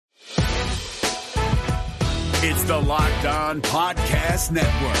It's the Locked On Podcast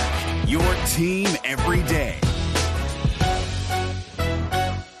Network, your team every day.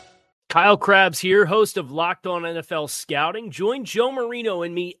 Kyle Krabs here, host of Locked On NFL Scouting. Join Joe Marino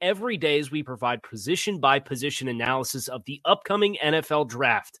and me every day as we provide position-by-position analysis of the upcoming NFL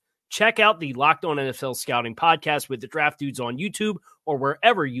Draft. Check out the Locked On NFL Scouting podcast with the Draft Dudes on YouTube or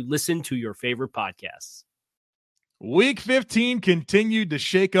wherever you listen to your favorite podcasts. Week 15 continued to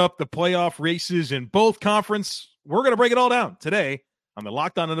shake up the playoff races in both conferences. We're going to break it all down today on the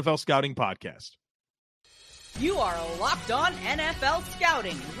Locked On NFL Scouting podcast. You are Locked On NFL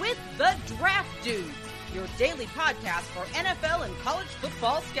Scouting with the Draft Dudes, your daily podcast for NFL and college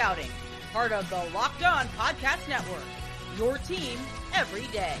football scouting. Part of the Locked On Podcast Network, your team every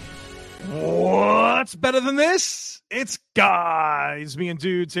day. What's better than this? It's guys being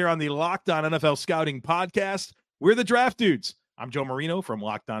dudes here on the Locked On NFL Scouting podcast. We're the Draft Dudes. I'm Joe Marino from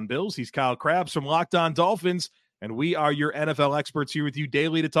Locked On Bills. He's Kyle Krabs from Locked On Dolphins. And we are your NFL experts here with you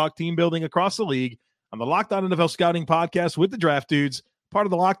daily to talk team building across the league on the Locked On NFL Scouting podcast with the Draft Dudes, part of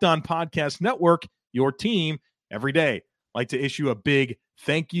the Locked On Podcast Network, your team every day. I'd like to issue a big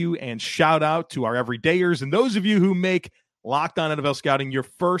thank you and shout out to our everydayers and those of you who make Locked On NFL Scouting your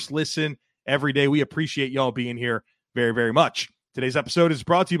first listen every day. We appreciate y'all being here very, very much. Today's episode is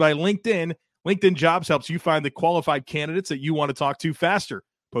brought to you by LinkedIn. LinkedIn Jobs helps you find the qualified candidates that you want to talk to faster.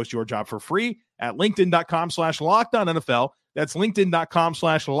 Post your job for free at linkedin.com/LockedOnNFL. That's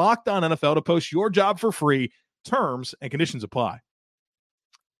linkedin.com/LockedOnNFL to post your job for free. Terms and conditions apply.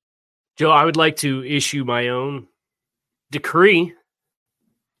 Joe, I would like to issue my own decree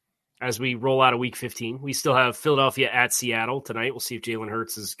as we roll out of Week 15. We still have Philadelphia at Seattle tonight. We'll see if Jalen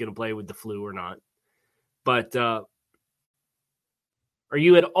Hurts is going to play with the flu or not. But are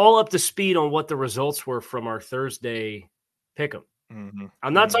you at all up to speed on what the results were from our Thursday pick'em? Mm-hmm.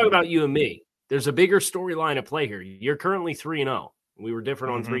 I'm not talking about you and me. There's a bigger storyline at play here. You're currently 3-0. We were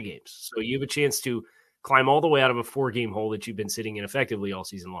different on 3 games. So you have a chance to climb all the way out of a 4-game hole that you've been sitting in effectively all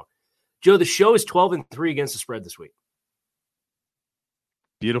season long. Joe, the show is 12-3 against the spread this week.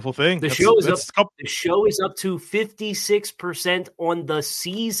 Beautiful thing. The show is up to 56% on the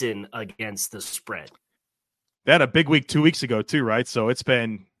season against the spread. They had a big week 2 weeks ago too, right? So it's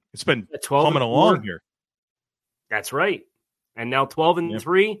been humming along here. That's right. And now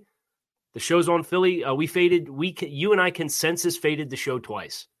 12-3. The show's on Philly. You and I consensus faded the show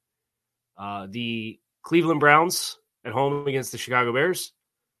twice. The Cleveland Browns at home against the Chicago Bears,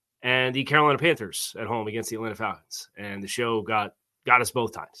 and the Carolina Panthers at home against the Atlanta Falcons. And the show got us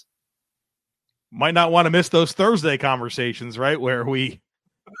both times. Might not want to miss those Thursday conversations, right? Where we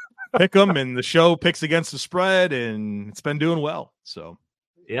pick them and the show picks against the spread, and it's been doing well. So,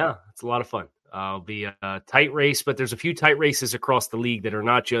 yeah, it's a lot of fun. It'll be a tight race, but there's a few tight races across the league that are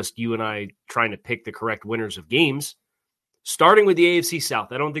not just you and I trying to pick the correct winners of games. Starting with the AFC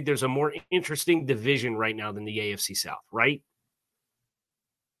South, I don't think there's a more interesting division right now than the AFC South, right?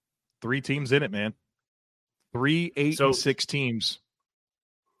 3 teams in it, man. 3, 8, and 6 teams.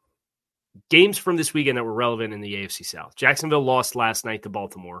 Games from this weekend that were relevant in the AFC South. Jacksonville lost last night to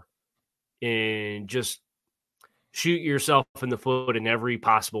Baltimore in just shoot yourself in the foot in every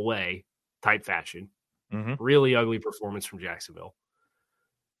possible way type fashion. Really ugly performance from Jacksonville.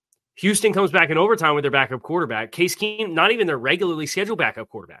 Houston comes back in overtime with their backup quarterback. Case Keenum, not even their regularly scheduled backup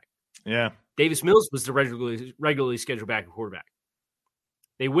quarterback. Yeah. Davis Mills was the regularly scheduled backup quarterback.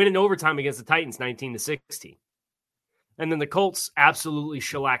 They win in overtime against the Titans 19-16. And then the Colts absolutely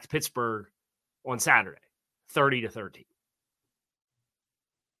shellacked Pittsburgh on Saturday, 30-13.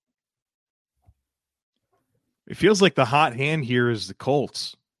 It feels like the hot hand here is the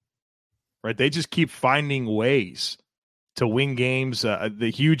Colts, right? They just keep finding ways to win games.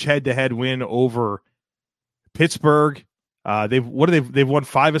 The huge head-to-head win over Pittsburgh. They've won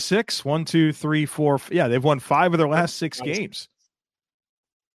 5 of 6. 1, 2, 3, 4. Yeah, they've won 5 of their last 6 games.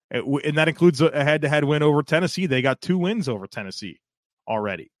 And that includes a head-to-head win over Tennessee. They got 2 wins over Tennessee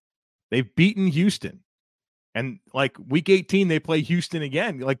already. They've beaten Houston. And like week 18, they play Houston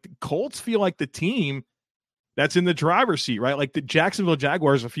again. Like the Colts feel like the team that's in the driver's seat, right? Like the Jacksonville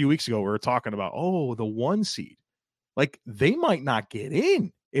Jaguars a few weeks ago, we were talking about, the 1 seed. Like they might not get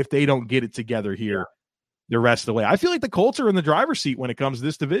in if they don't get it together here the rest of the way. I feel like the Colts are in the driver's seat when it comes to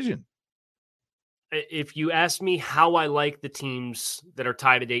this division. If you ask me how I like the teams that are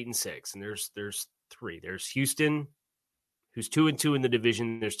tied at 8 and 6, and there's 3. There's Houston, who's 2-2 in the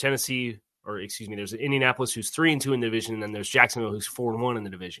division. There's Tennessee, there's Indianapolis, who's 3-2 in the division, and then there's Jacksonville, who's 4-1 in the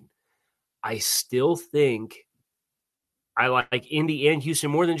division. I still think I like Indy and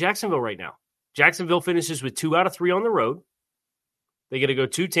Houston more than Jacksonville right now. Jacksonville finishes with 2 out of 3 on the road. They got to go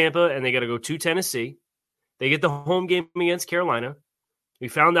to Tampa, and they got to go to Tennessee. They get the home game against Carolina. We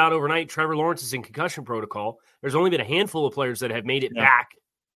found out overnight Trevor Lawrence is in concussion protocol. There's only been a handful of players that have made it back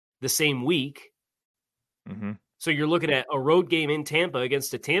the same week. Mm-hmm. So you're looking at a road game in Tampa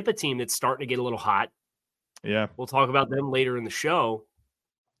against a Tampa team that's starting to get a little hot. Yeah. We'll talk about them later in the show.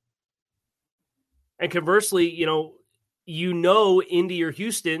 And conversely, Indy or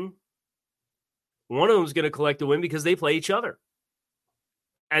Houston, one of them is going to collect a win because they play each other.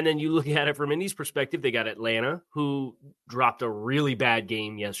 And then you look at it from Indy's perspective, they got Atlanta, who dropped a really bad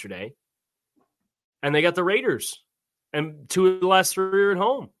game yesterday. And they got the Raiders. And 2 of the last 3 are at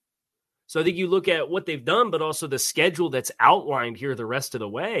home. So I think you look at what they've done, but also the schedule that's outlined here the rest of the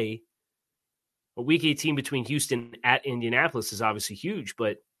way. A Week 18 between Houston at Indianapolis is obviously huge,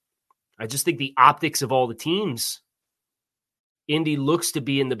 but I just think the optics of all the teams, Indy looks to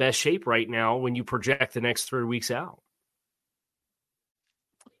be in the best shape right now when you project the next 3 weeks out.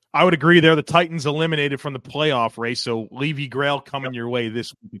 I would agree there. The Titans eliminated from the playoff race, so Levy Grail coming your way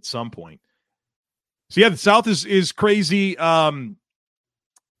this week at some point. So, yeah, the South is crazy. I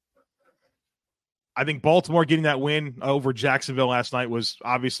think Baltimore getting that win over Jacksonville last night was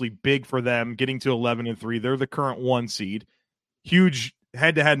obviously big for them, getting to 11-3. They're the current 1 seed. Huge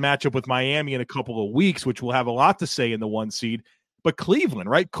head-to-head matchup with Miami in a couple of weeks, which will have a lot to say in the 1 seed. But Cleveland,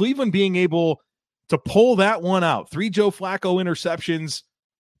 right? Cleveland being able to pull that one out. 3 Joe Flacco interceptions,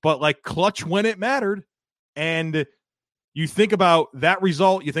 but like clutch when it mattered. And you think about that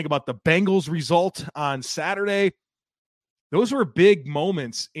result, you think about the Bengals result on Saturday. Those were big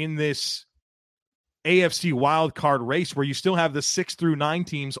moments in this AFC wildcard race where you still have the 6 through 9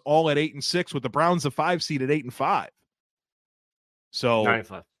 teams all at 8-6 with the Browns, the 5 seed at 8-5. So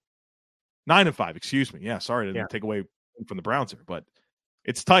 9-5. 9-5, excuse me. Yeah, sorry to take away from the Browns here, but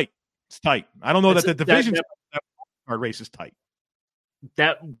it's tight. It's tight. I don't know that the division race is tight.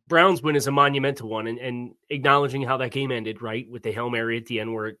 That Browns win is a monumental one, and acknowledging how that game ended, right, with the Hail Mary at the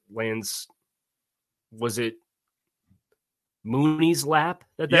end where it lands, was it Mooney's lap?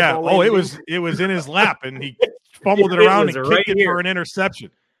 That ball it was in his lap, and he fumbled it around and kicked it for an interception.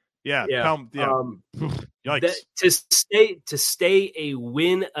 Yikes. To stay a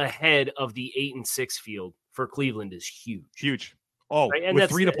win ahead of the 8-6 field for Cleveland is huge. Oh, right? And with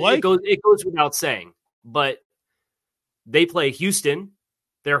 3 to play? It goes without saying, but they play Houston.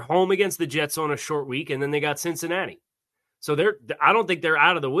 They're home against the Jets on a short week, and then they got Cincinnati. So I don't think they're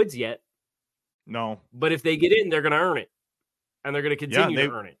out of the woods yet. No. But if they get in, they're going to earn it. And they're going to continue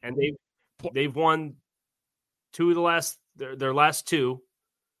to earn it. And they've won 2 of the last their last 2,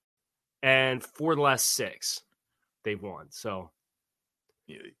 and 4 of the last 6 they've won. So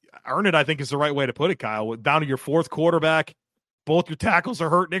earn it, I think, is the right way to put it, Kyle. Down to your 4th quarterback, both your tackles are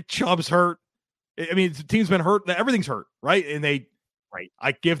hurt. Nick Chubb's hurt. I mean, the team's been hurt. Everything's hurt, right? And I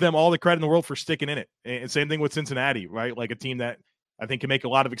give them all the credit in the world for sticking in it. And same thing with Cincinnati, right? Like a team that I think can make a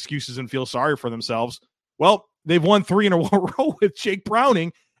lot of excuses and feel sorry for themselves. Well, they've won 3 in a row with Jake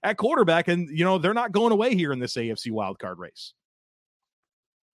Browning at quarterback, and they're not going away here in this AFC wildcard race.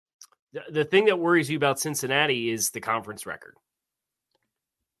 The thing that worries you about Cincinnati is the conference record.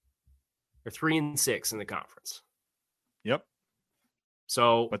 They're 3-6 in the conference. Yep.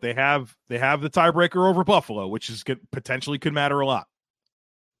 So, but they have the tiebreaker over Buffalo, which is potentially could matter a lot.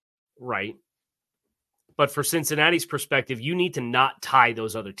 Right. But for Cincinnati's perspective, you need to not tie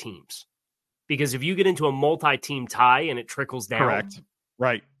those other teams. Because if you get into a multi-team tie and it trickles down, correct.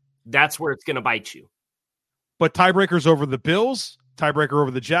 Right. That's where it's going to bite you. But tiebreakers over the Bills, tiebreaker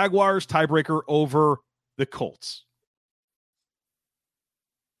over the Jaguars, tiebreaker over the Colts.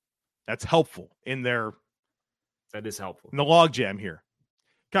 That's helpful in their... That is helpful. In the logjam here.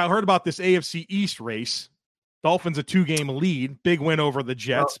 Kyle, heard about this AFC East race. Dolphins a 2-game lead. Big win over the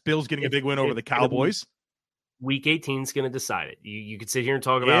Jets. Bills getting a big win over the Cowboys. Week 18 is going to decide it. You could sit here and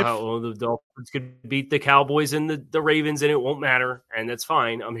talk about how the Dolphins could beat the Cowboys and the Ravens, and it won't matter, and that's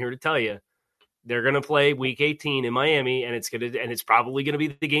fine. I'm here to tell you, they're going to play Week 18 in Miami, and it's probably going to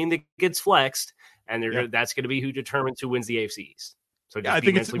be the game that gets flexed, and that's going to be who determines who wins the AFC East. So I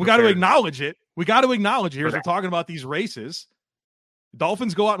think we got to acknowledge it. We got to acknowledge it here as we're talking about these races.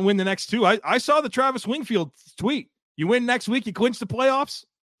 Dolphins go out and win the next 2. I saw the Travis Wingfield tweet. You win next week, you clinch the playoffs.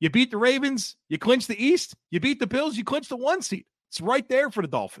 You beat the Ravens, you clinch the East. You beat the Bills, you clinch the 1 seed. It's right there for the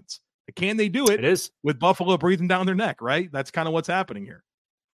Dolphins. Can they do it? It is. With Buffalo breathing down their neck, right? That's kind of what's happening here.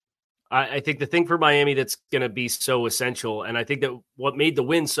 I think the thing for Miami that's going to be so essential, and I think that what made the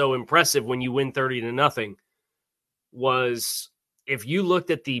win so impressive when you win 30-0 was if you looked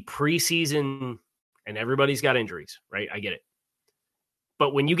at the preseason, and everybody's got injuries, right? I get it.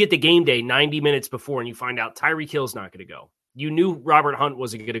 But when you get the game day 90 minutes before and you find out Tyreek Hill's not going to go, You knew Robert Hunt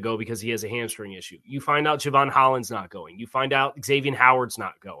wasn't going to go because he has a hamstring issue. You find out Javon Holland's not going. You find out Xavier Howard's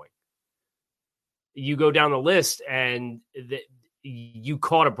not going. You go down the list, and you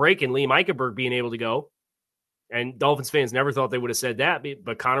caught a break in Liam Eichenberg being able to go. And Dolphins fans never thought they would have said that,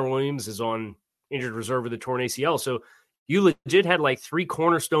 but Connor Williams is on injured reserve with a torn ACL. So you legit had like 3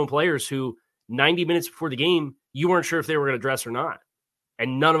 cornerstone players who 90 minutes before the game, you weren't sure if they were going to dress or not.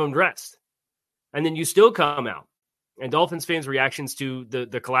 And none of them dressed. And then you still come out. And Dolphins fans' reactions to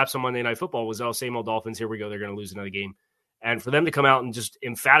the collapse on Monday Night Football was, oh, same old Dolphins, here we go, they're going to lose another game. And for them to come out and just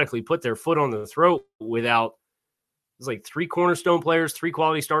emphatically put their foot on the throat without, it's like 3 cornerstone players, 3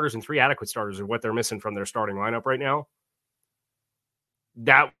 quality starters, and 3 adequate starters are what they're missing from their starting lineup right now.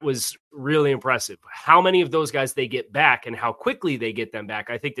 That was really impressive. How many of those guys they get back and how quickly they get them back,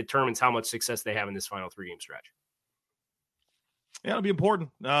 I think determines how much success they have in this final 3-game stretch. Yeah, it'll be important.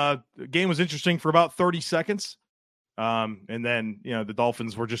 The game was interesting for about 30 seconds. And then, the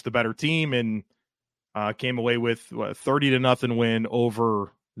Dolphins were just the better team and came away with a 30-0 win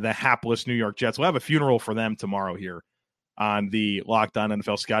over the hapless New York Jets. We'll have a funeral for them tomorrow here on the Locked On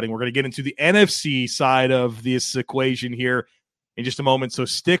NFL Scouting. We're going to get into the NFC side of this equation here in just a moment, so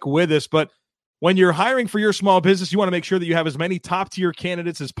stick with us. But when you're hiring for your small business, you want to make sure that you have as many top-tier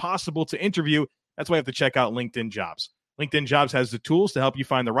candidates as possible to interview. That's why you have to check out LinkedIn Jobs. LinkedIn Jobs has the tools to help you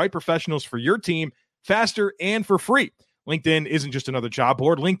find the right professionals for your team faster and for free. LinkedIn isn't just another job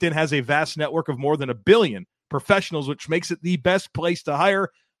board. LinkedIn has a vast network of more than 1 billion professionals, which makes it the best place to hire.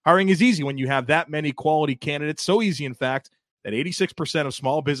 Hiring is easy when you have that many quality candidates. So easy, in fact, that 86% of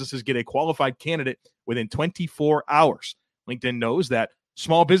small businesses get a qualified candidate within 24 hours. LinkedIn knows that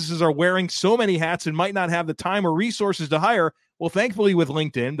small businesses are wearing so many hats and might not have the time or resources to hire. Well, thankfully, with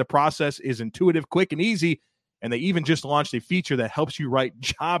LinkedIn, the process is intuitive, quick, and easy. And they even just launched a feature that helps you write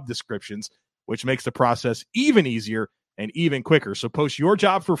job descriptions, which makes the process even easier and even quicker. So post your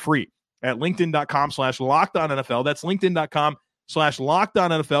job for free at linkedin.com/LockedOnNFL. That's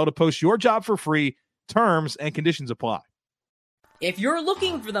linkedin.com/LockedOnNFL to post your job for free. Terms and conditions apply. If you're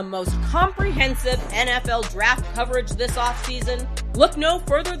looking for the most comprehensive NFL draft coverage this offseason, look no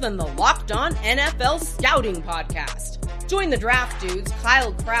further than the Locked On NFL Scouting Podcast. Join the draft dudes,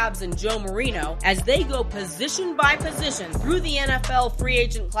 Kyle Krabs and Joe Marino, as they go position by position through the NFL free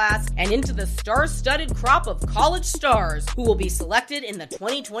agent class and into the star-studded crop of college stars who will be selected in the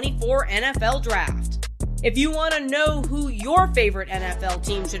 2024 NFL Draft. If you want to know who your favorite NFL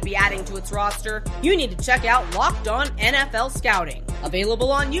team should be adding to its roster, you need to check out Locked On NFL Scouting,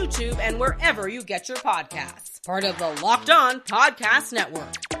 available on YouTube and wherever you get your podcasts. Part of the Locked On Podcast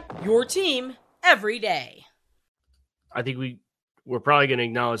Network, your team every day. I think we're probably going to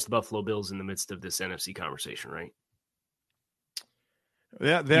acknowledge the Buffalo Bills in the midst of this NFC conversation, right?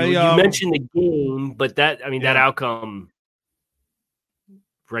 Yeah, you mentioned the game, but that outcome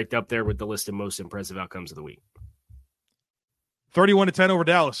right up there with the list of most impressive outcomes of the week. 31-10 over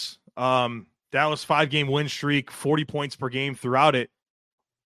Dallas. Dallas 5-game win streak, 40 points per game throughout it.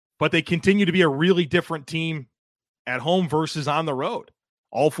 But they continue to be a really different team at home versus on the road.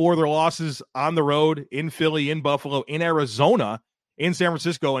 All 4 of their losses on the road, in Philly, in Buffalo, in Arizona, in San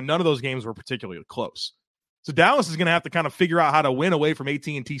Francisco, and none of those games were particularly close. So Dallas is going to have to kind of figure out how to win away from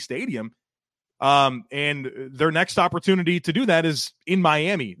AT&T Stadium. And their next opportunity to do that is in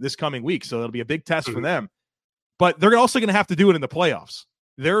Miami this coming week. So it'll be a big test for them. But they're also going to have to do it in the playoffs.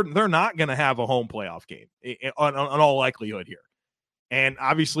 They're not going to have a home playoff game on all likelihood here. And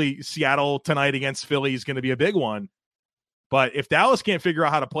obviously Seattle tonight against Philly is going to be a big one. But if Dallas can't figure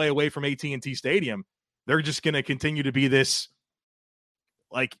out how to play away from AT&T Stadium, they're just going to continue to be this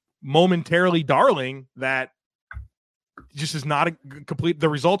like momentarily darling that just is not a complete. The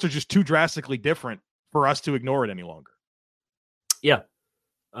results are just too drastically different for us to ignore it any longer. Yeah.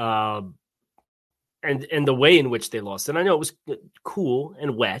 And the way in which they lost, and I know it was cool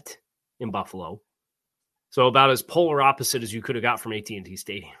and wet in Buffalo. So about as polar opposite as you could have got from AT&T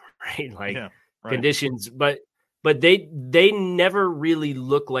Stadium, right? Like conditions, but they never really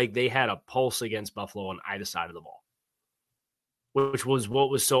looked like they had a pulse against Buffalo on either side of the ball, which was what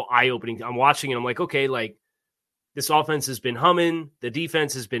was so eye-opening. I'm watching and I'm like, okay, like this offense has been humming. The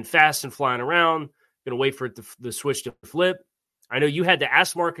defense has been fast and flying around. Going to wait for it the switch to flip. I know you had to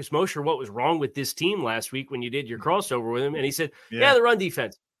ask Marcus Mosher what was wrong with this team last week when you did your crossover with him. And he said, yeah the run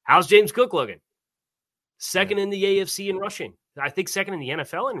defense. How's James Cook looking? Second in the AFC in rushing. I think second in the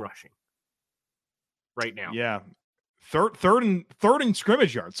NFL in rushing right now. Yeah. Third in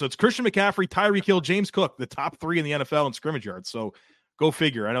scrimmage yards. So it's Christian McCaffrey, Tyreek Hill, James Cook, the top 3 in the NFL in scrimmage yards. So go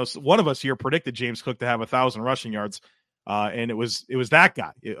figure. I know one of us here predicted James Cook to have 1,000 rushing yards. And it was that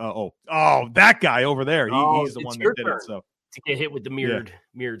guy. That guy over there. He's the one that did it. So to get hit with the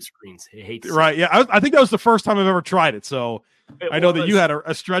mirrored screens. I hate to right. Yeah, I think that was the first time I've ever tried it. So I know that you had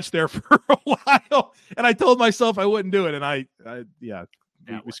a stretch there for a while, and I told myself I wouldn't do it, and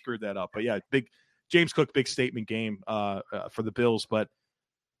we screwed that up. But yeah, big James Cook, big statement game for the Bills. But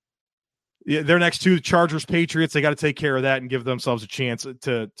yeah, they're next to the Chargers, Patriots. They got to take care of that and give themselves a chance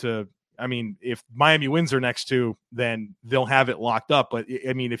to. I mean, if Miami wins their next two, then they'll have it locked up. But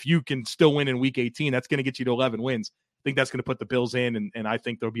I mean, if you can still win in Week 18, that's going to get you to 11 wins. I think that's going to put the Bills in, and I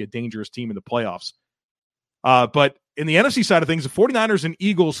think there'll be a dangerous team in the playoffs. But in the NFC side of things, the 49ers and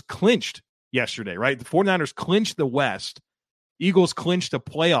Eagles clinched yesterday, right? The 49ers clinched the West. Eagles clinched a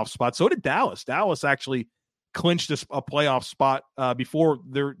playoff spot. So did Dallas. Dallas actually clinched a playoff spot before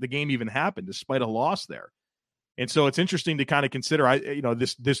the game even happened, despite a loss there. And so it's interesting to kind of consider,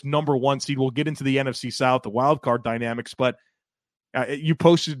 this number one seed. We'll get into the NFC South, the wild card dynamics, but you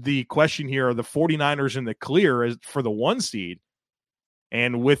posted the question here: are the 49ers in the clear for the one seed?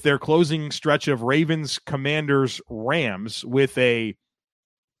 And with their closing stretch of Ravens, Commanders, Rams, with that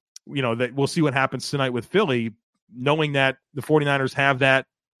we'll see what happens tonight with Philly, knowing that the 49ers have that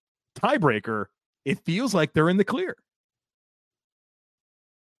tiebreaker, it feels like they're in the clear.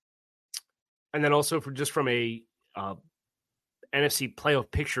 And then also from a NFC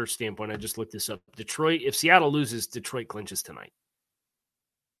playoff picture standpoint, I just looked this up. Detroit, if Seattle loses, Detroit clinches tonight.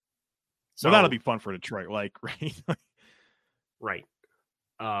 So that'll be fun for Detroit, right? Right.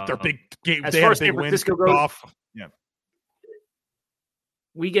 Their big game. As they far had as a big San win Francisco goes, off. Yeah.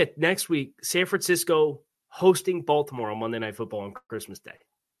 We get next week San Francisco hosting Baltimore on Monday Night Football on Christmas Day.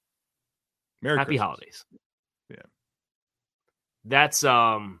 Happy Christmas. holidays. Yeah. That's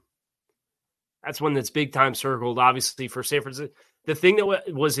one that's big time circled, obviously, for San Francisco. The thing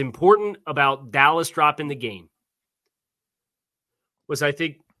that was important about Dallas dropping the game was, I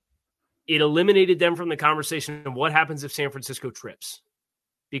think, it eliminated them from the conversation of what happens if San Francisco trips.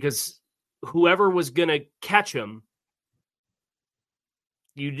 Because whoever was going to catch them,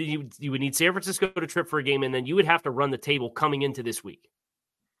 you would need San Francisco to trip for a game, and then you would have to run the table coming into this week.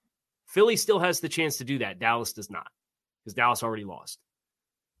 Philly still has the chance to do that. Dallas does not, because Dallas already lost.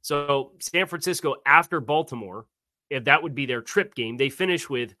 So San Francisco, after Baltimore, if that would be their trip game, they finish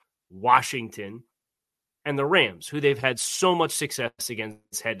with Washington and the Rams, who they've had so much success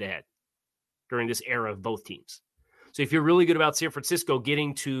against head-to-head during this era of both teams. So if you're really good about San Francisco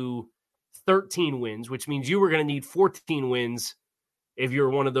getting to 13 wins, which means you were going to need 14 wins if you're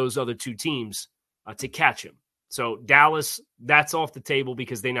one of those other two teams to catch him. So Dallas, that's off the table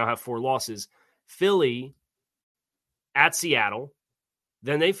because they now have 4 losses. Philly at Seattle.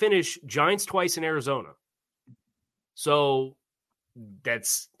 Then they finish Giants twice in Arizona. So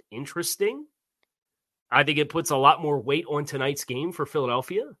that's interesting. I think it puts a lot more weight on tonight's game for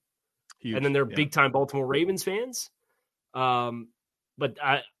Philadelphia. Huge. And then they're big-time Baltimore Ravens fans. But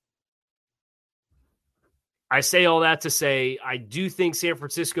I say all that to say I do think San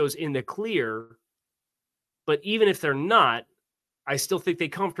Francisco's in the clear, but even if they're not, I still think they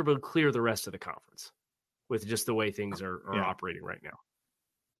comfortably clear the rest of the conference with just the way things are operating right now.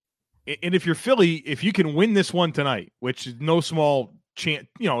 And if you're Philly, if you can win this one tonight, which is no small chance,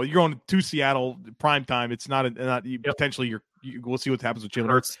 you're going to Seattle prime time. It's not potentially we'll see what happens with Jalen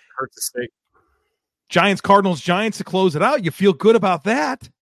Hurts. Hurts the stake. Giants to close it out. You feel good about that.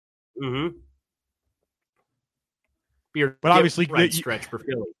 Mm-hmm. But obviously, stretch for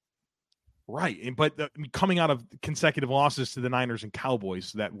Philly. Right, but coming out of consecutive losses to the Niners and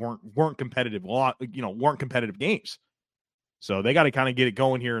Cowboys that weren't competitive, weren't competitive games. So they got to kind of get it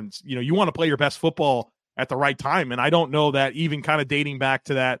going here, and you want to play your best football at the right time. And I don't know that even kind of dating back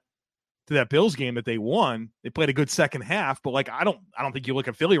to that Bills game that they won, they played a good second half. But I don't think you look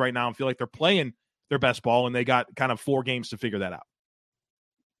at Philly right now and feel like they're playing their best ball, and they got kind of 4 games to figure that out.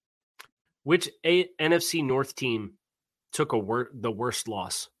 Which NFC North team took the worst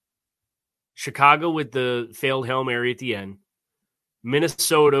loss? Chicago with the failed Hail Mary at the end.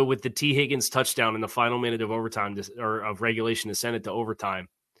 Minnesota with the T. Higgins touchdown in the final minute of overtime or of regulation to send it to overtime.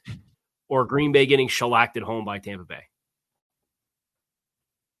 Or Green Bay getting shellacked at home by Tampa Bay.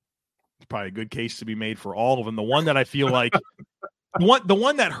 It's probably a good case to be made for all of them. The one that I feel like the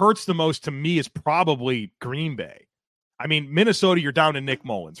one that hurts the most to me is probably Green Bay. I mean, Minnesota, you're down to Nick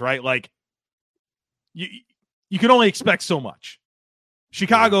Mullins, right? You can only expect so much.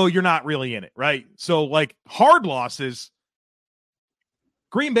 Chicago, you're not really in it, right? So, hard losses,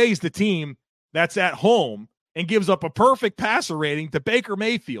 Green Bay's the team that's at home and gives up a perfect passer rating to Baker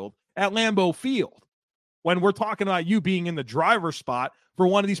Mayfield at Lambeau Field when we're talking about you being in the driver's spot for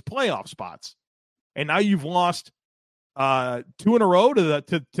one of these playoff spots. And now you've lost 2 in a row to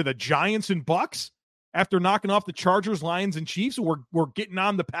the Giants and Bucks. after knocking off the Chargers, Lions, and Chiefs. We're getting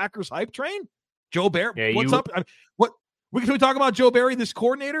on the Packers hype train. Joe Barry, what's up? Can we talk about Joe Barry, this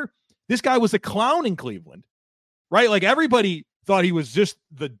coordinator? This guy was a clown in Cleveland, right? Like, everybody thought he was just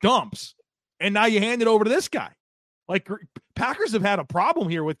the dumps, and now you hand it over to this guy. Like, Packers have had a problem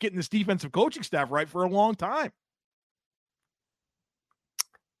here with getting this defensive coaching staff right for a long time.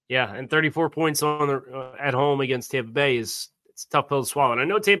 Yeah, and 34 points on at home against Tampa Bay it's a tough pill to swallow. And I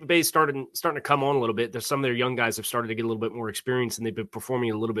know Tampa Bay is starting to come on a little bit. There's some of their young guys have started to get a little bit more experience, and they've been performing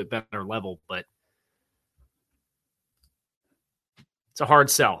at a little bit better level, but it's a hard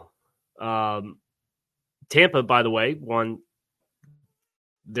sell. Tampa, by the way, won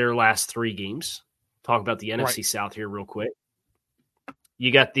their last 3 games. Talk about the NFC South here real quick.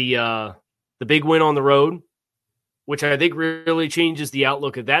 You got the big win on the road, which I think really changes the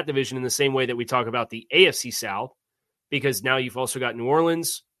outlook of that division in the same way that we talk about the AFC South, because now you've also got New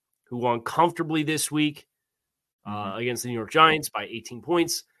Orleans, who won comfortably this week against the New York Giants by 18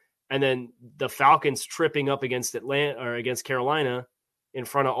 points, and then the Falcons tripping up against against Carolina in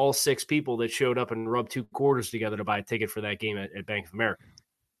front of all 6 people that showed up and rubbed 2 quarters together to buy a ticket for that game at Bank of America.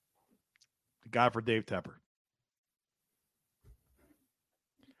 The guy for Dave Tepper.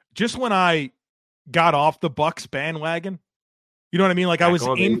 Just when I got off the Bucks bandwagon, you know what I mean? Like, I was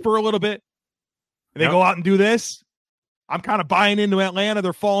in for a little bit, and they go out and do this. I'm kind of buying into Atlanta.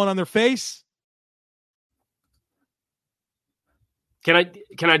 They're falling on their face. Can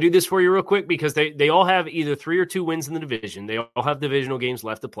I do this for you real quick? Because they all have either 3 or 2 wins in the division. They all have divisional games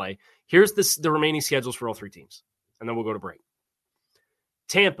left to play. Here's the remaining schedules for all 3 teams, and then we'll go to break.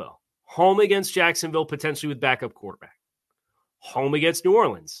 Tampa, home against Jacksonville, potentially with backup quarterback. Home against New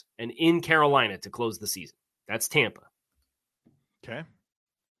Orleans, and in Carolina to close the season. That's Tampa. Okay.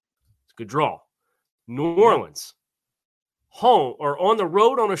 It's a good draw. New Orleans, home or on the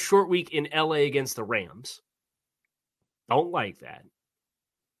road on a short week in LA against the Rams. Don't like that.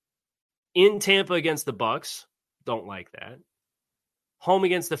 In Tampa against the Bucks. Don't like that. Home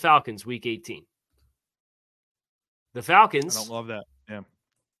against the Falcons, week 18. The Falcons. I don't love that. Yeah.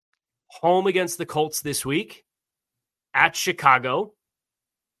 Home against the Colts this week. At Chicago.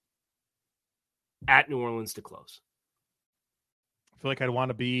 At New Orleans to close. I feel like I'd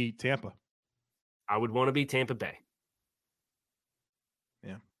want to be Tampa. I would want to be Tampa Bay.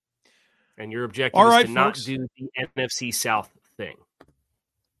 Yeah. And your objective is to not do the NFC South thing.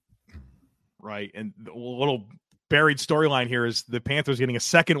 Right. And the little buried storyline here is the Panthers getting a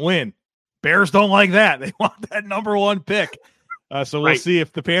second win. Bears don't like that. They want that number 1 pick. So we'll see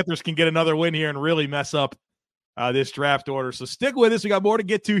if the Panthers can get another win here and really mess up this draft order. So stick with us. We got more to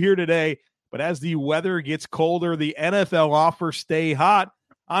get to here today. But as the weather gets colder, the NFL offers stay hot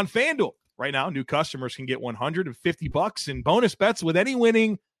on FanDuel. Right now, new customers can get $150 in bonus bets with any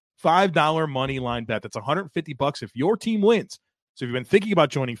winning $5 money line bet. That's $150 if your team wins. So if you've been thinking about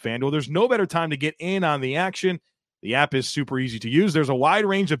joining FanDuel, there's no better time to get in on the action. The app is super easy to use. There's a wide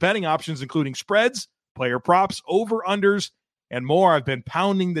range of betting options, including spreads, player props, over-unders, and more. I've been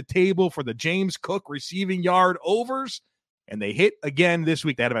pounding the table for the James Cook receiving yard overs, and they hit again this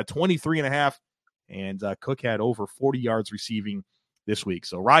week. They had about 23.5, and Cook had over 40 yards receiving this week.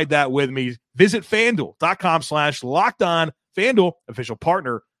 So ride that with me. Visit FanDuel.com/LockedOn. FanDuel, official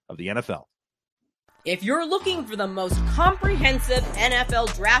partner of the NFL. If you're looking for the most comprehensive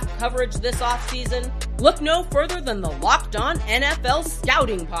NFL draft coverage this offseason, look no further than the Locked On NFL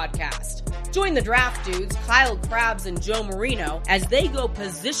Scouting Podcast. Join the draft dudes, Kyle Krabs and Joe Marino, as they go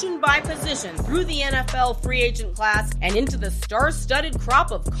position by position through the NFL free agent class and into the star-studded crop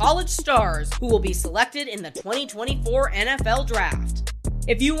of college stars who will be selected in the 2024 NFL Draft.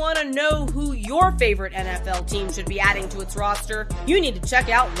 If you want to know who your favorite NFL team should be adding to its roster, you need to check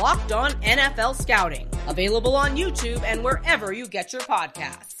out Locked On NFL Scouting, available on YouTube and wherever you get your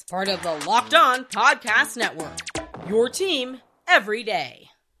podcasts. Part of the Locked On Podcast Network, your team every day.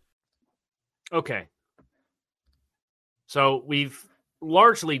 Okay. So we've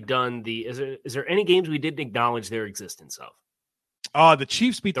largely done is there any games we didn't acknowledge their existence of? The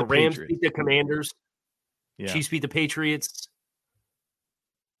Chiefs beat the Rams Patriots. beat the Commanders. Yeah. Chiefs beat the Patriots.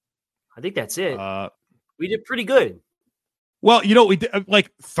 I think that's it. We did pretty good. Well, you know, we did like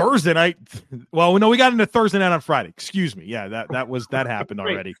Thursday night. Well, no, we got into Thursday night on Friday. Excuse me. Yeah, that happened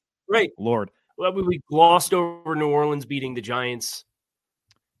already. Right. Lord. Well, we glossed over New Orleans beating the Giants.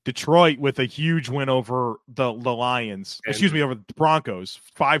 Detroit with a huge win over the Lions. Over the Broncos.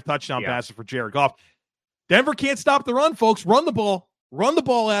 5 touchdown passes for Jared Goff. Denver can't stop the run, folks. Run the ball. Run the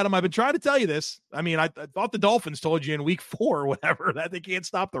ball at them. I've been trying to tell you this. I mean, I thought the Dolphins told you in week 4 or whatever that they can't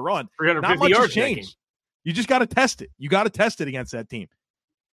stop the run. Not much has changed. You just got to test it. You got to test it against that team.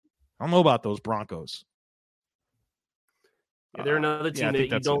 I don't know about those Broncos. Yeah, they're another team that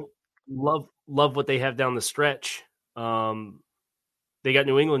you don't love what they have down the stretch. They got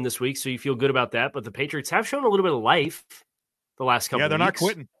New England this week, so you feel good about that. But the Patriots have shown a little bit of life the last couple of weeks. Yeah, they're not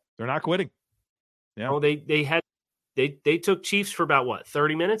quitting. They're not quitting. Yeah. Oh, they took Chiefs for about what,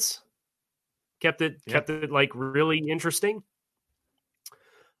 30 minutes? Kept it like really interesting.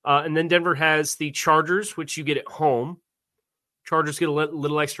 And then Denver has the Chargers, which you get at home. Chargers get a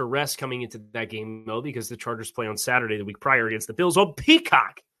little extra rest coming into that game, though, because the Chargers play on Saturday the week prior against the Bills on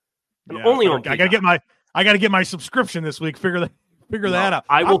Peacock. And only on Peacock. I gotta get my subscription this week. Figure that out.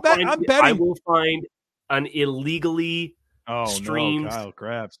 I will find an illegally streamed Kyle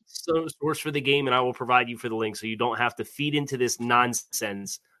Krabs source for the game, and I will provide you for the link so you don't have to feed into this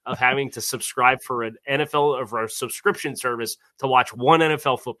nonsense of having to subscribe for an NFL or a subscription service to watch one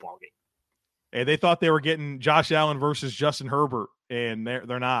NFL football game. Hey, they thought they were getting Josh Allen versus Justin Herbert, and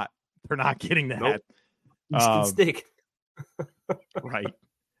they're not. They're not getting that. Nope. Stick.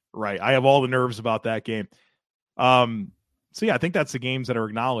 Right. I have all the nerves about that game. So yeah, I think that's the games that are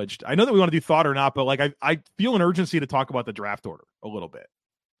acknowledged. I know that we want to do thought or not, but like I feel an urgency to talk about the draft order a little bit.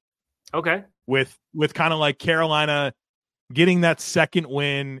 Okay. With kind of like Carolina getting that second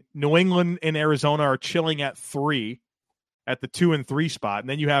win, New England and Arizona are chilling at 3 at the 2 and 3 spot, and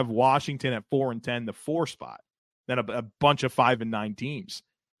then you have Washington at 4 and 10, the 4 spot. Then a bunch of 5 and 9 teams.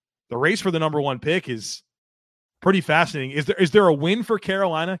 The race for the number 1 pick is pretty fascinating. Is there a win for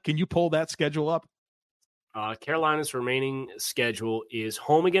Carolina? Can you pull that schedule up? Carolina's remaining schedule is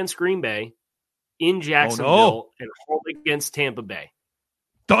home against Green Bay, in Jacksonville, and home against Tampa Bay.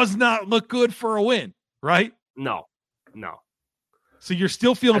 Does not look good for a win, right? No. So you're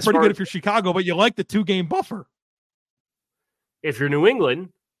still feeling pretty good if you're Chicago, but you like the 2-game buffer. If you're New England,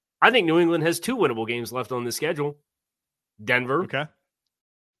 I think New England has 2 winnable games left on the schedule. Denver. Okay.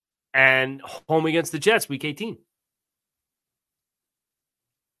 And home against the Jets, week 18.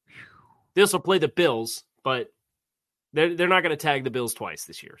 This will play the Bills, but they're not going to tag the Bills twice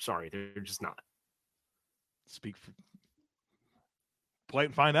this year. Sorry, they're just not. Play it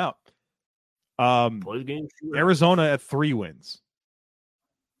and find out. Play the game. Arizona at 3 wins.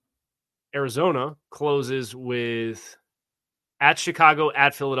 Arizona closes with at Chicago,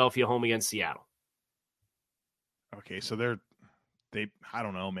 at Philadelphia, home against Seattle. Okay, so they I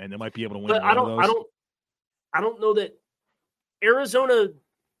don't know, man. They might be able to win. But I don't know that Arizona,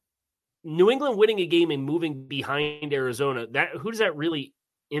 New England winning a game and moving behind Arizona, who does that really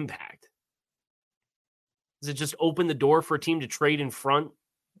impact? Does it just open the door for a team to trade in front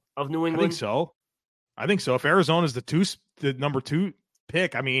of New England? I think so. If Arizona's the number 2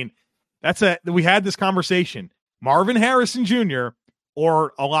 pick, I mean, we had this conversation. Marvin Harrison Jr.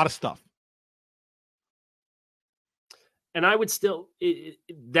 or a lot of stuff. And I would still,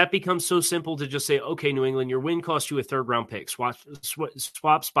 that becomes so simple to just say, okay, New England, your win cost you a 3rd-round pick.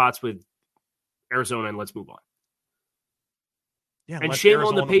 Swap spots with Arizona and let's move on. Yeah, and shame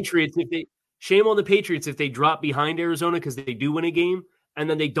on the Patriots if they drop behind Arizona because they do win a game and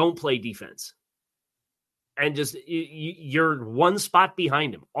then they don't play defense. And just you're 1 spot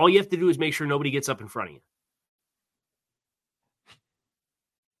behind them. All you have to do is make sure nobody gets up in front of you.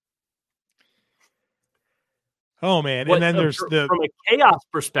 Oh, man. And then there's from a chaos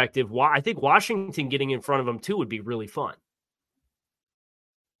perspective, I think Washington getting in front of them, too, would be really fun.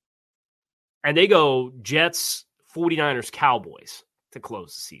 And they go Jets, 49ers, Cowboys to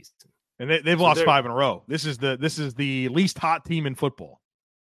close the season. And they've lost 5 in a row. This is the least hot team in football.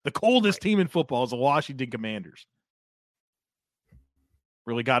 The coldest team in football is the Washington Commanders.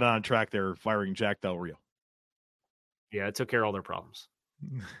 Really got on track there, firing Jack Del Rio. Yeah, it took care of all their problems.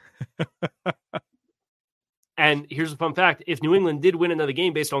 And here's a fun fact. If New England did win another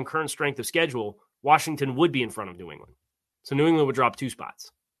game based on current strength of schedule, Washington would be in front of New England. So New England would drop 2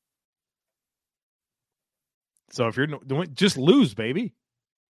 spots. So if you're just lose, baby.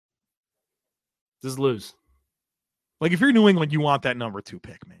 Just lose. Like if you're New England, you want that number 2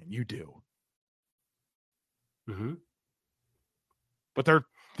 pick, man. You do. Mm-hmm. But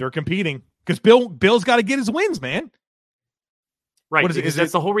they're competing because Bill's got to get his wins, man. Right,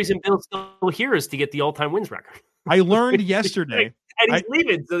 that's the whole reason Bill's still here is to get the all-time wins record. I learned yesterday. And he's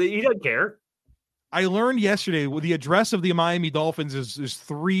leaving, so he doesn't care. I learned yesterday the address of the Miami Dolphins is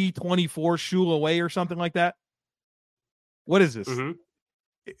 324 Shula Way or something like that. What is this? Mm-hmm.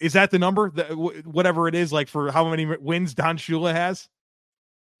 Is that the number? Whatever it is, like for how many wins Don Shula has?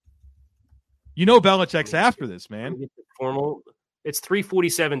 You know Belichick's after this, man. Formal. It's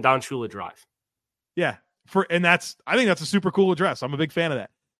 347 Don Shula Drive. Yeah. I think that's a super cool address. I'm a big fan of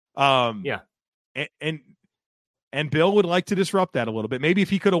that. Yeah. And And Bill would like to disrupt that a little bit. Maybe if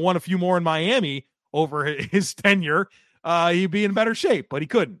he could have won a few more in Miami over his tenure, he'd be in better shape, but he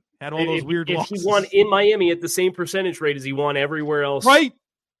couldn't. Had all those weird losses. If he won in Miami at the same percentage rate as he won everywhere else right.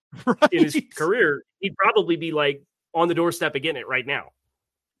 in his career, he'd probably be like on the doorstep of getting it right now.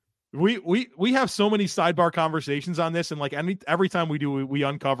 We have so many sidebar conversations on this, and like every time we do, we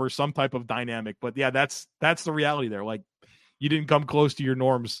uncover some type of dynamic. But yeah, that's the reality there. Like, you didn't come close to your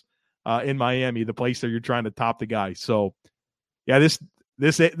norms in Miami, the place that you're trying to top the guy. So yeah,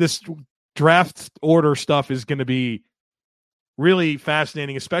 this draft order stuff is going to be really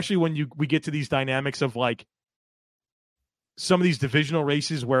fascinating, especially when we get to these dynamics of like some of these divisional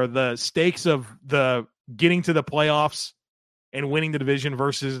races where the stakes of the getting to the playoffs and winning the division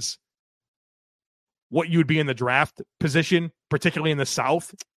versus what you would be in the draft position, particularly in the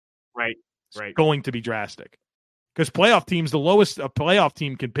South, right, going to be drastic. Because playoff teams, the lowest a playoff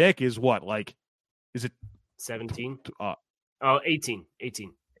team can pick is what? Like, is it 17? 18.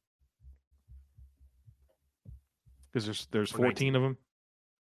 Because there's 14 of them.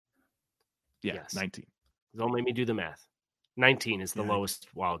 Yeah, yes. 19. Don't make me do the math. 19 is the lowest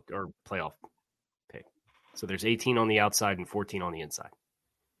wild or playoff pick. So there's 18 on the outside and 14 on the inside.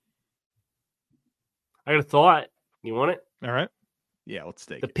 I got a thought. You want it? All right. Yeah, let's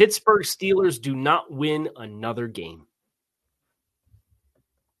take it. The Pittsburgh Steelers do not win another game.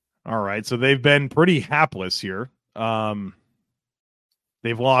 All right. So they've been pretty hapless here.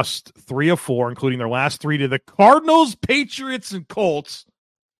 They've lost 3 of 4, including their last 3 to the Cardinals, Patriots, and Colts.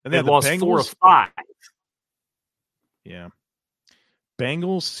 And they've lost Bengals, 4 of 5. Yeah.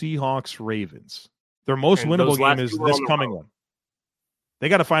 Bengals, Seahawks, Ravens. Their most winnable game is this coming one. They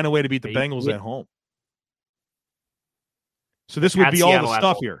got to find a way to beat the Bengals at home. So this would be all the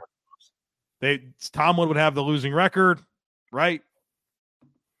stuff here. Tomlin would have the losing record, right?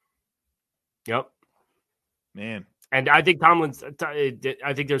 Yep. Man. And I think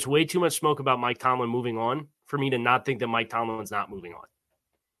I think there's way too much smoke about Mike Tomlin moving on for me to not think that Mike Tomlin's not moving on.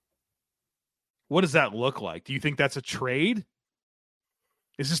 What does that look like? Do you think that's a trade?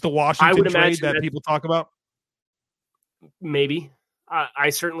 Is this the Washington trade that people talk about? Maybe. I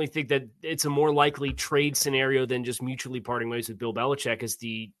certainly think that it's a more likely trade scenario than just mutually parting ways with Bill Belichick as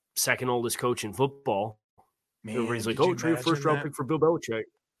the second oldest coach in football. Man, everybody's like, trade a first-round pick for Bill Belichick.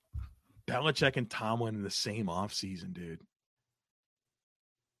 Belichick and Tomlin in the same offseason, dude.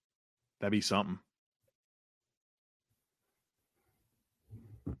 That'd be something.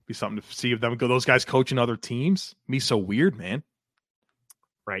 Be something to see if them go. Those guys coaching other teams. Be so weird, man.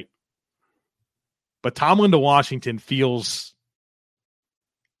 Right. But Tomlin to Washington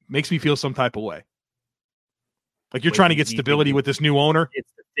makes me feel some type of way. Like you're trying to get stability with this new owner. It's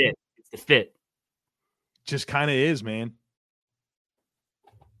the fit. Just kind of is, man.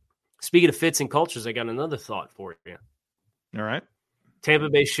 Speaking of fits and cultures, I got another thought for you. All right. Tampa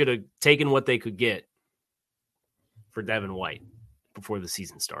Bay should have taken what they could get for Devin White before the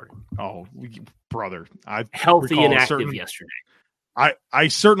season started. Oh, brother. Healthy and active yesterday. I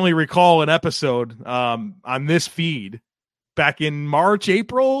certainly recall an episode on this feed back in March,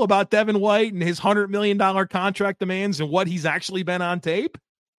 April about Devin White and his $100 million contract demands and what he's actually been on tape.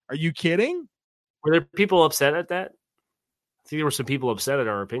 Are you kidding? Were there people upset at that? I think there were some people upset at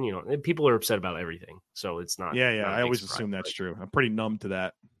our opinion on it. People are upset about everything, so it's not. Yeah. I always assume that's true. I'm pretty numb to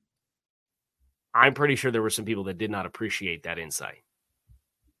that. I'm pretty sure there were some people that did not appreciate that insight.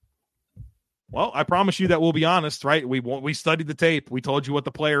 Well, I promise you that we'll be honest, right? We studied the tape. We told you what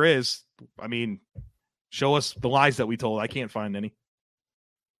the player is. I mean, show us the lies that we told. I can't find any.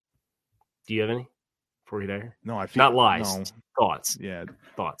 Do you have any before you there? No, I feel not lies. No. Thoughts. Yeah,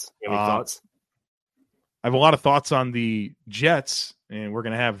 thoughts. You have any thoughts? I have a lot of thoughts on the Jets, and we're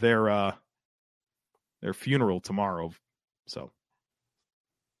going to have their funeral tomorrow. So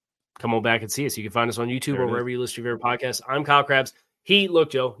come on back and see us. You can find us on YouTube or wherever you listen to your favorite podcast. I'm Kyle Krabs.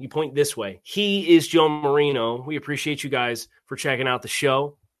 Look, Joe, you point this way. He is Joe Marino. We appreciate you guys for checking out the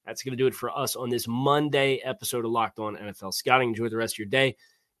show. That's going to do it for us on this Monday episode of Locked On NFL Scouting. Enjoy the rest of your day.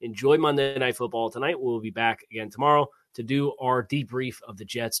 Enjoy Monday Night Football tonight. We'll be back again tomorrow to do our debrief of the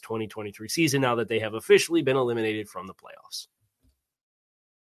Jets 2023 season now that they have officially been eliminated from the playoffs.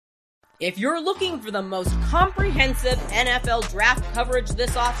 If you're looking for the most comprehensive NFL draft coverage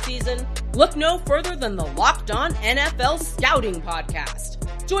this offseason, look no further than the Locked On NFL Scouting Podcast.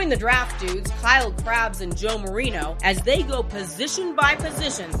 Join the draft dudes, Kyle Krabs and Joe Marino, as they go position by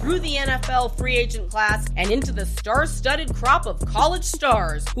position through the NFL free agent class and into the star-studded crop of college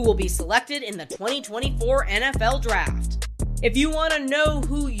stars who will be selected in the 2024 NFL Draft. If you want to know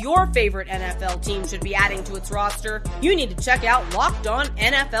who your favorite NFL team should be adding to its roster, you need to check out Locked On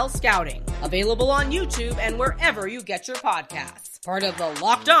NFL Scouting, available on YouTube and wherever you get your podcasts. Part of the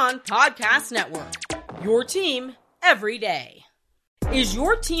Locked On Podcast Network, your team every day. Is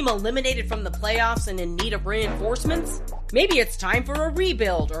your team eliminated from the playoffs and in need of reinforcements? Maybe it's time for a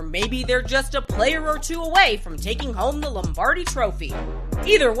rebuild, or maybe they're just a player or two away from taking home the Lombardi Trophy.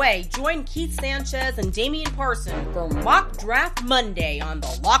 Either way, join Keith Sanchez and Damian Parson for Mock Draft Monday on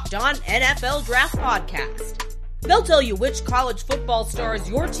the Locked On NFL Draft Podcast. They'll tell you which college football stars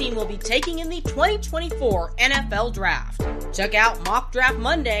your team will be taking in the 2024 NFL Draft. Check out Mock Draft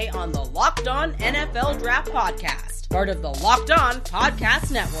Monday on the Locked On NFL Draft Podcast, part of the Locked On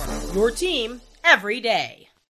Podcast Network, your team every day.